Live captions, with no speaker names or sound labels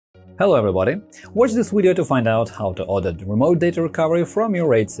Hello everybody! Watch this video to find out how to audit remote data recovery from your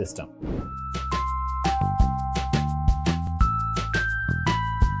RAID system.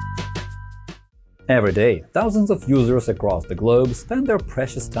 Every day, thousands of users across the globe spend their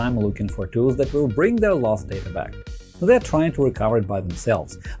precious time looking for tools that will bring their lost data back. They're trying to recover it by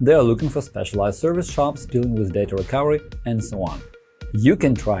themselves, they're looking for specialized service shops dealing with data recovery, and so on. You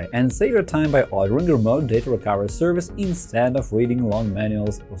can try and save your time by ordering a remote data recovery service instead of reading long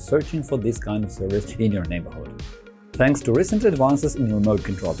manuals or searching for this kind of service in your neighborhood. Thanks to recent advances in remote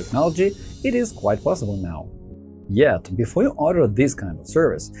control technology, it is quite possible now. Yet, before you order this kind of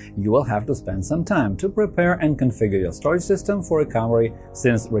service, you will have to spend some time to prepare and configure your storage system for recovery,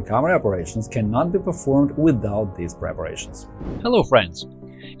 since recovery operations cannot be performed without these preparations. Hello friends!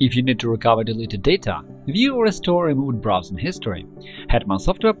 If you need to recover deleted data, view or restore removed browsing history, Hetman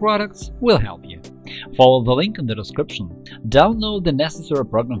Software Products will help you. Follow the link in the description, download the necessary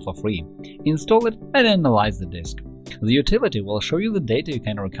program for free, install it and analyze the disk. The utility will show you the data you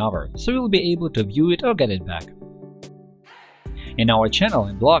can recover, so you'll be able to view it or get it back. In our channel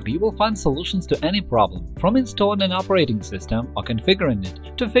and blog, you will find solutions to any problem, from installing an operating system or configuring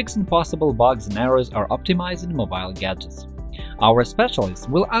it to fixing possible bugs and errors or optimizing mobile gadgets. Our specialists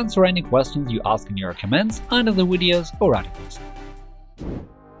will answer any questions you ask in your comments under the videos or articles.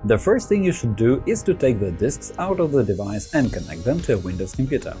 The first thing you should do is to take the disks out of the device and connect them to a Windows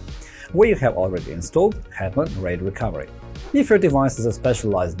computer, where you have already installed Hetman RAID Recovery. If your device is a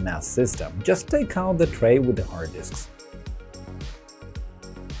specialized NAS system, just take out the tray with the hard disks.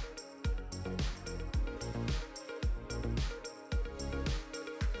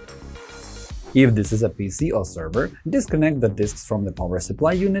 If this is a PC or server, disconnect the disks from the power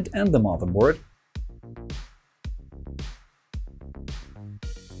supply unit and the motherboard.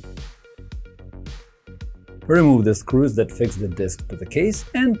 Remove the screws that fix the disk to the case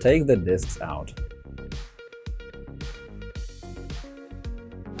and take the disks out.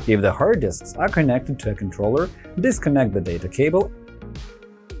 If the hard disks are connected to a controller, disconnect the data cable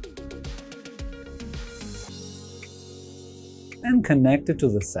and connect it to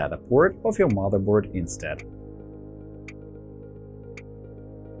the SATA port of your motherboard instead.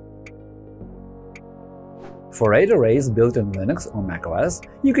 For RAID arrays built in Linux or macOS,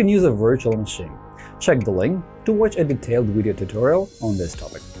 you can use a virtual machine. Check the link to watch a detailed video tutorial on this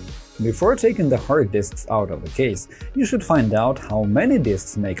topic. Before taking the hard disks out of the case, you should find out how many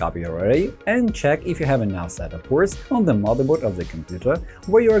disks make up your array and check if you have enough SATA ports on the motherboard of the computer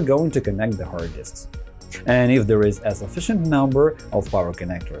where you are going to connect the hard disks, and if there is a sufficient number of power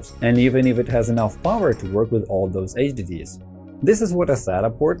connectors, and even if it has enough power to work with all those HDDs. This is what a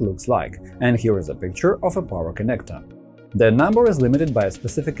SATA port looks like, and here is a picture of a power connector. The number is limited by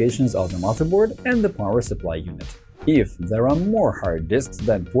specifications of the motherboard and the power supply unit. If there are more hard disks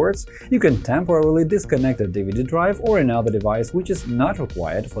than ports, you can temporarily disconnect a DVD drive or another device which is not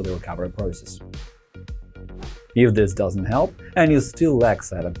required for the recovery process. If this doesn't help and you still lack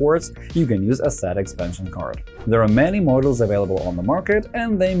SATA ports, you can use a SATA expansion card. There are many models available on the market,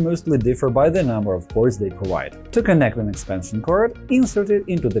 and they mostly differ by the number of ports they provide. To connect an expansion card, insert it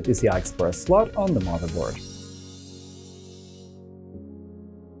into the PCI Express slot on the motherboard.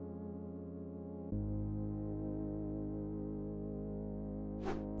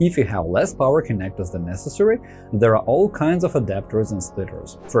 If you have less power connectors than necessary, there are all kinds of adapters and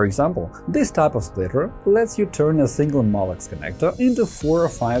splitters. For example, this type of splitter lets you turn a single Molex connector into 4 or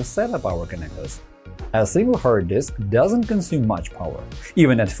 5 SATA power connectors. A single hard disk doesn't consume much power.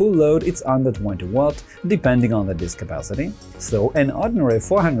 Even at full load, it's under 20 Watt, depending on the disk capacity, so an ordinary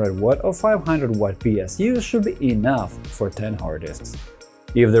 400 Watt or 500 Watt PSU should be enough for 10 hard disks.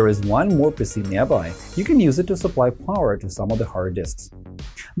 If there is one more PC nearby, you can use it to supply power to some of the hard disks.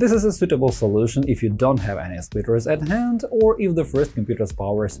 This is a suitable solution if you don't have any splitters at hand, or if the first computer's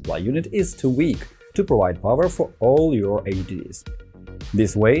power supply unit is too weak to provide power for all your HDDs.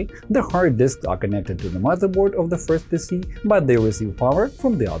 This way, the hard disks are connected to the motherboard of the first PC, but they receive power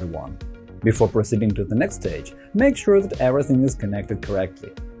from the other one. Before proceeding to the next stage, make sure that everything is connected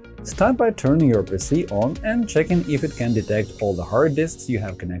correctly. Start by turning your PC on and checking if it can detect all the hard disks you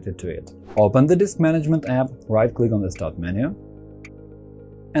have connected to it. Open the Disk Management app, right-click on the Start menu,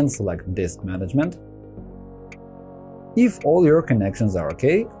 and select Disk Management. If all your connections are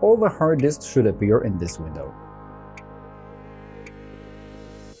OK, all the hard disks should appear in this window.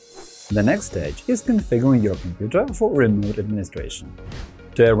 The next stage is configuring your computer for remote administration.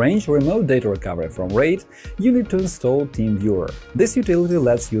 To arrange remote data recovery from RAID, you need to install TeamViewer. This utility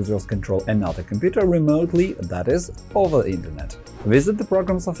lets users control another computer remotely, that is, over the internet. Visit the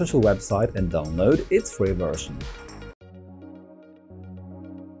program's official website and download its free version.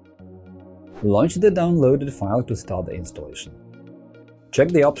 Launch the downloaded file to start the installation. Check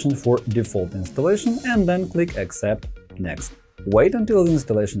the option for default installation and then click Accept Next. Wait until the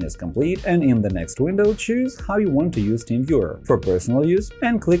installation is complete and in the next window choose how you want to use TeamViewer for personal use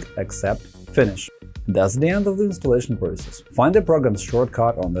and click Accept Finish. That's the end of the installation process. Find the program's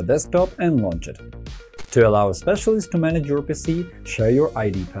shortcut on the desktop and launch it. To allow a specialist to manage your PC, share your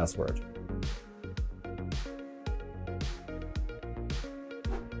ID password.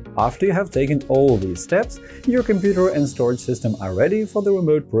 After you have taken all these steps, your computer and storage system are ready for the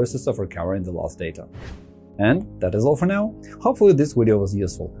remote process of recovering the lost data. And that is all for now. Hopefully this video was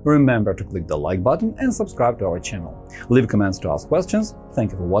useful. Remember to click the like button and subscribe to our channel. Leave comments to ask questions.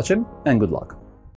 Thank you for watching and good luck!